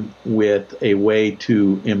them with a way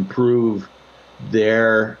to improve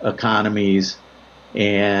their economies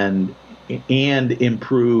and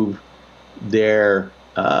improve their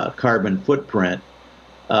carbon footprint.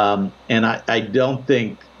 And I don't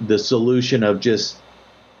think the solution of just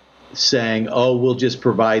saying, we'll just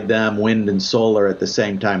provide them wind and solar at the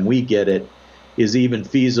same time we get it is even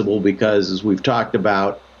feasible, because as we've talked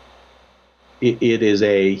about, it is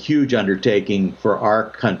a huge undertaking for our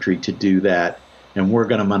country to do that. And we're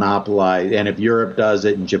going to monopolize. And if Europe does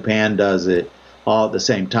it and Japan does it all at the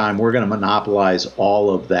same time, we're going to monopolize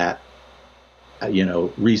all of that,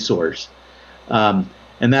 resource.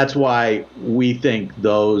 And that's why we think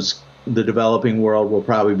the developing world will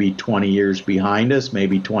probably be 20 years behind us,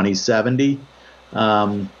 maybe 2070.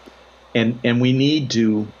 And we need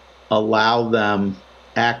to allow them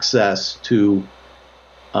access to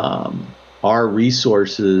our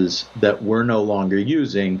resources that we're no longer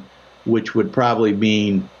using, which would probably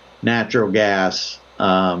mean natural gas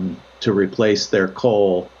to replace their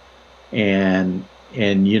coal. And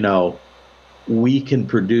we can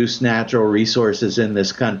produce natural resources in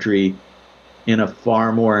this country in a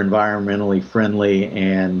far more environmentally friendly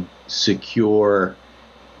and secure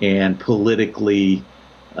and politically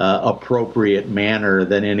appropriate manner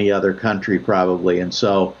than any other country probably. And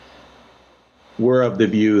so we're of the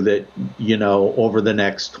view that, over the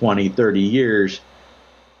next 20, 30 years,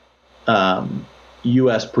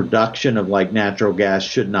 U.S. production of natural gas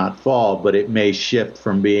should not fall, but it may shift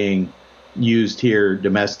from being used here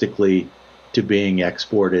domestically to being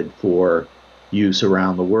exported for use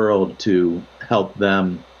around the world to help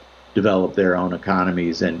them develop their own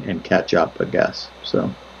economies and catch up, I guess. So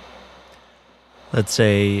it's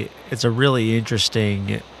a really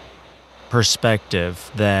interesting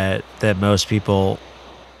perspective that most people,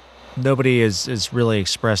 nobody is really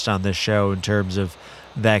expressed on this show in terms of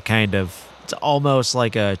that kind of, it's almost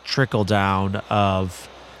like a trickle down of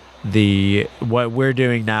what we're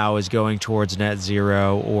doing now is going towards net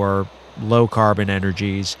zero or low carbon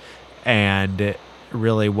energies, and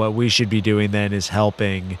really what we should be doing then is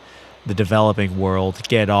helping the developing world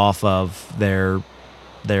get off of their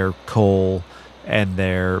coal and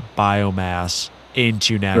their biomass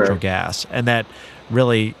into natural gas. And that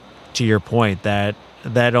really, to your point, that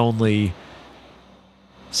only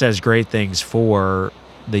says great things for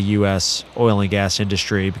the U.S. oil and gas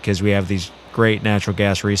industry, because we have these great natural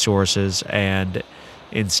gas resources, and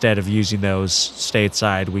instead of using those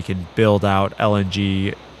stateside, we can build out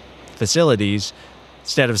LNG facilities.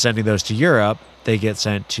 Instead of sending those to Europe, they get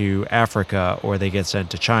sent to Africa, or they get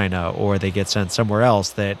sent to China, or they get sent somewhere else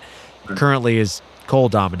that currently is coal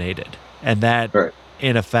dominated. And that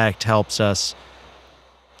in effect helps us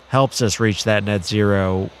reach that net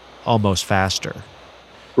zero almost faster.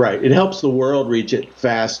 Right. It helps the world reach it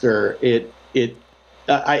faster.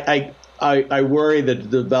 I worry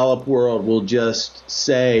that the developed world will just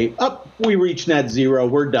say, "Oh, we reached net zero,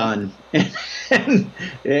 we're done," and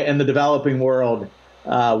the developing world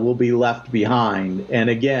will be left behind. And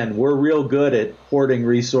again, we're real good at hoarding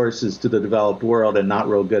resources to the developed world and not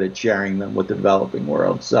real good at sharing them with the developing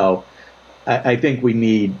world. So I think we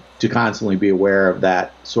need to constantly be aware of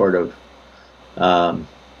that sort of,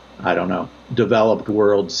 developed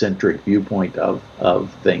world centric viewpoint of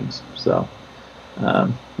things. So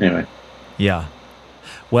anyway. Yeah.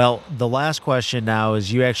 Well, the last question now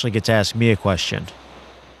is you actually get to ask me a question.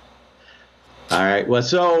 All right. Well,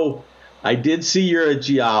 so I did see you're a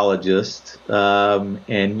geologist,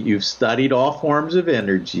 and you've studied all forms of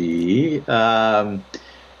energy.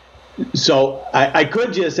 So I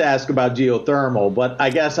could just ask about geothermal, but I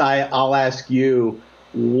guess I'll ask you,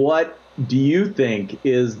 what do you think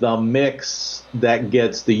is the mix that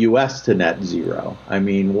gets the U.S. to net zero? I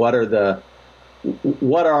mean, what are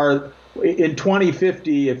in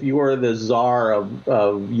 2050, if you were the czar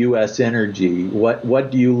of U.S. energy,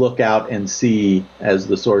 what do you look out and see as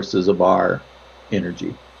the sources of our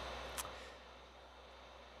energy?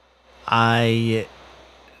 Obviously,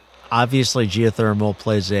 geothermal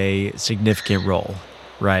plays a significant role,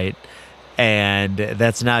 right? And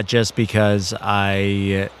that's not just because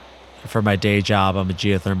for my day job, I'm a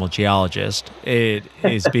geothermal geologist. It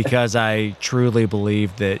is because I truly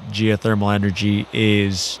believe that geothermal energy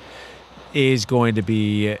is going to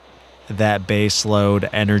be that base load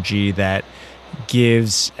energy that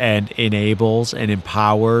gives and enables and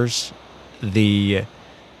empowers it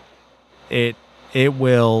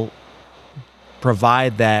will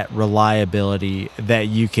provide that reliability that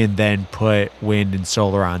you can then put wind and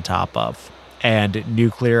solar on top of. And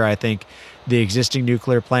nuclear, I think the existing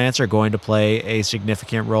nuclear plants are going to play a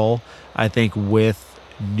significant role. I think with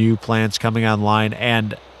new plants coming online,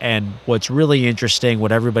 and what's really interesting,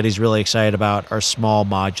 what everybody's really excited about, are small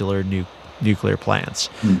modular nuclear plants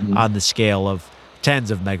on the scale of tens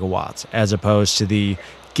of megawatts, as opposed to the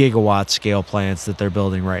gigawatt scale plants that they're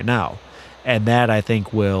building right now. And that, I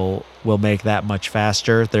think, will make that much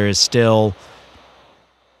faster. There is still,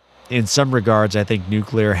 in some regards, I think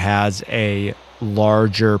nuclear has a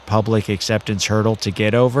larger public acceptance hurdle to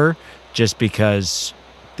get over, just because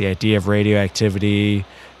the idea of radioactivity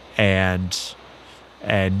and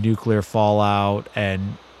nuclear fallout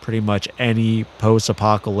and pretty much any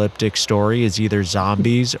post-apocalyptic story is either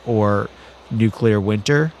zombies or nuclear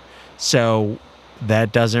winter. So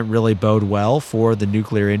that doesn't really bode well for the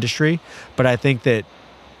nuclear industry. But I think that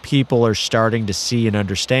people are starting to see and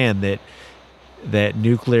understand that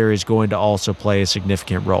nuclear is going to also play a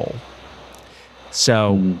significant role.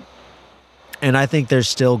 So, and I think there's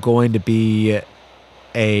still going to be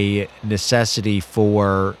a necessity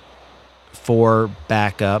for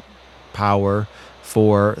backup power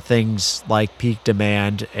for things like peak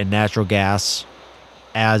demand and natural gas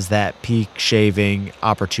as that peak shaving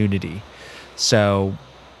opportunity. So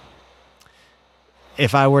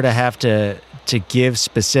if I were to have to give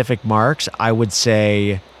specific marks, I would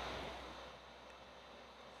say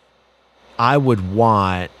I would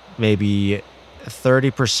want maybe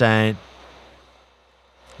 30%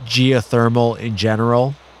 geothermal in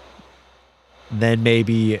general, then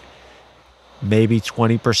maybe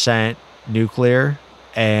 20% nuclear,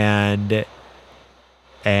 and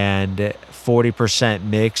 40%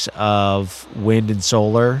 mix of wind and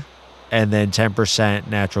solar, and then 10%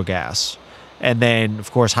 natural gas. And then,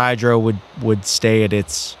 of course, hydro would stay at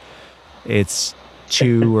its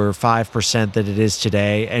 2 or 5% that it is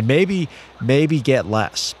today, and maybe get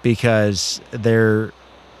less, because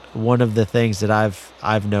one of the things that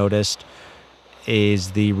I've noticed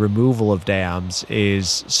is the removal of dams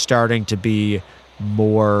is starting to be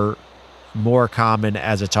more common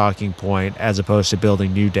as a talking point, as opposed to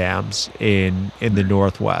building new dams in the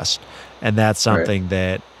Northwest. And that's something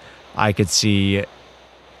that I could see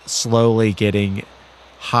slowly getting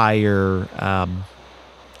higher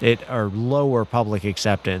or lower public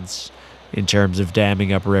acceptance in terms of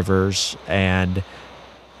damming up rivers and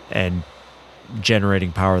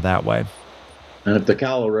generating power that way. And if the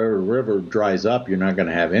Colorado River dries up, you're not going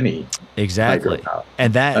to have any hydropower.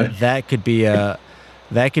 And that could be a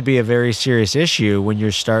very serious issue when you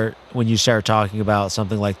start talking about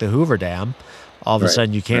something like the Hoover Dam. All of a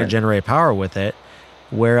sudden, you can't generate power with it.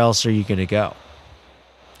 Where else are you going to go?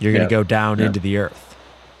 You're going to go down into the earth.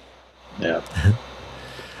 Yeah.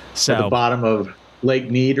 So at the bottom of Lake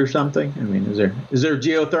Mead or something. I mean, is there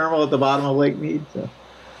geothermal at the bottom of Lake Mead? So.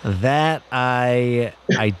 That I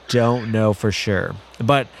don't know for sure.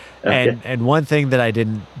 But Okay. and one thing that I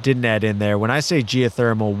didn't add in there, when I say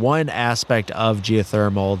geothermal, one aspect of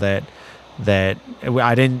geothermal that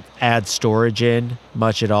I didn't add storage in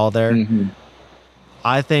much at all there. Hmm.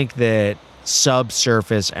 I think that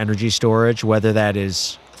subsurface energy storage, whether that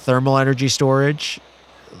is thermal energy storage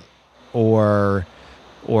or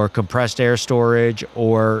compressed air storage,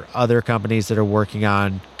 or other companies that are working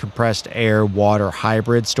on compressed air water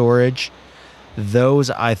hybrid storage,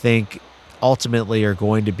 those I think ultimately are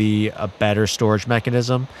going to be a better storage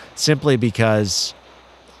mechanism, simply because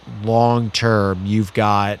long term you've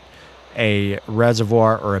got a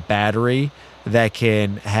reservoir or a battery that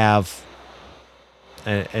can have,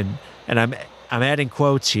 and I'm adding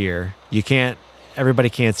quotes here. Everybody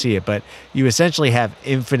can't see it, but you essentially have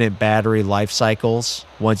infinite battery life cycles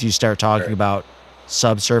once you start talking about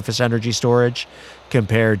subsurface energy storage,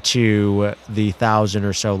 compared to the 1,000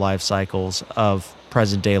 or so life cycles of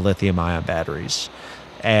present day lithium ion batteries.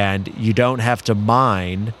 And you don't have to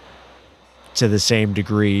mine to the same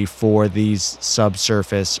degree for these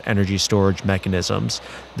subsurface energy storage mechanisms.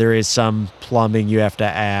 There is some plumbing you have to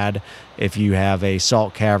add. If you have a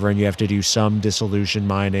salt cavern, you have to do some dissolution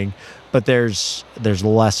mining, but there's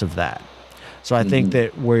less of that. So I think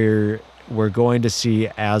that we're going to see,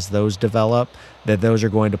 as those develop, that those are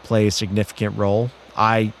going to play a significant role.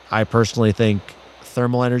 I personally think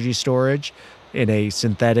thermal energy storage in a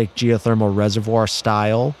synthetic geothermal reservoir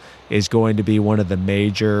style is going to be one of the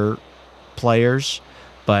major players,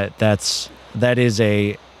 but that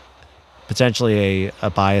is potentially a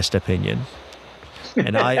biased opinion,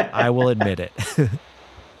 and I will admit it.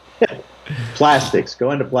 Plastics.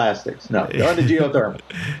 Go into plastics. No, go into geothermal.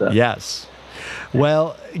 So. Yes.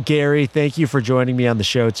 Well, Gary, thank you for joining me on the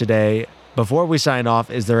show today. Before we sign off,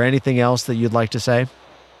 is there anything else that you'd like to say?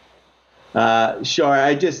 Sure.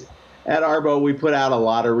 At Arbo, we put out a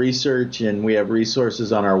lot of research, and we have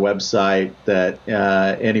resources on our website that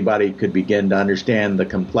anybody could begin to understand the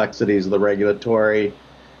complexities of the regulatory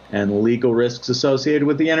and legal risks associated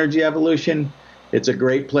with the energy evolution. It's a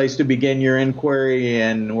great place to begin your inquiry,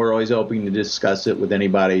 and we're always hoping to discuss it with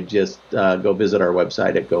anybody. Just go visit our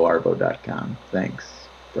website at goarbo.com. Thanks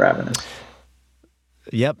for having us.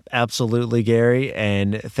 Yep, absolutely, Gary.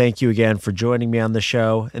 And thank you again for joining me on the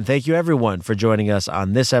show. And thank you, everyone, for joining us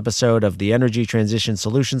on this episode of the Energy Transition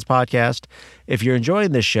Solutions Podcast. If you're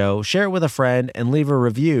enjoying this show, share it with a friend and leave a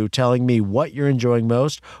review telling me what you're enjoying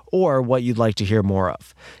most or what you'd like to hear more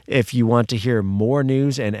of. If you want to hear more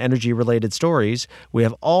news and energy-related stories, we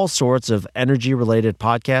have all sorts of energy-related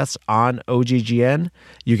podcasts on OGGN.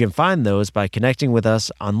 You can find those by connecting with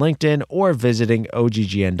us on LinkedIn or visiting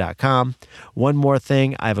oggn.com. One more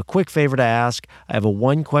thing, I have a quick favor to ask. I have a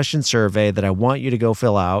one-question survey that I want you to go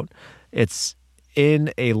fill out. It's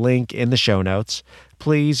in a link in the show notes.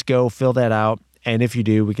 Please go fill that out, and if you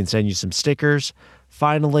do, we can send you some stickers.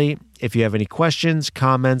 Finally, if you have any questions,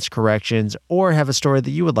 comments, corrections, or have a story that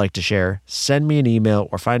you would like to share, send me an email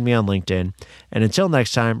or find me on LinkedIn. And until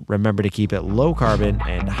next time, remember to keep it low carbon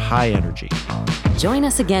and high energy. Join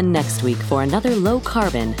us again next week for another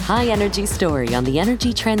low-carbon, high-energy story on the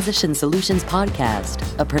Energy Transition Solutions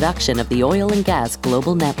Podcast, a production of the Oil and Gas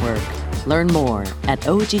Global Network. Learn more at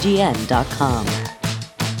oggn.com.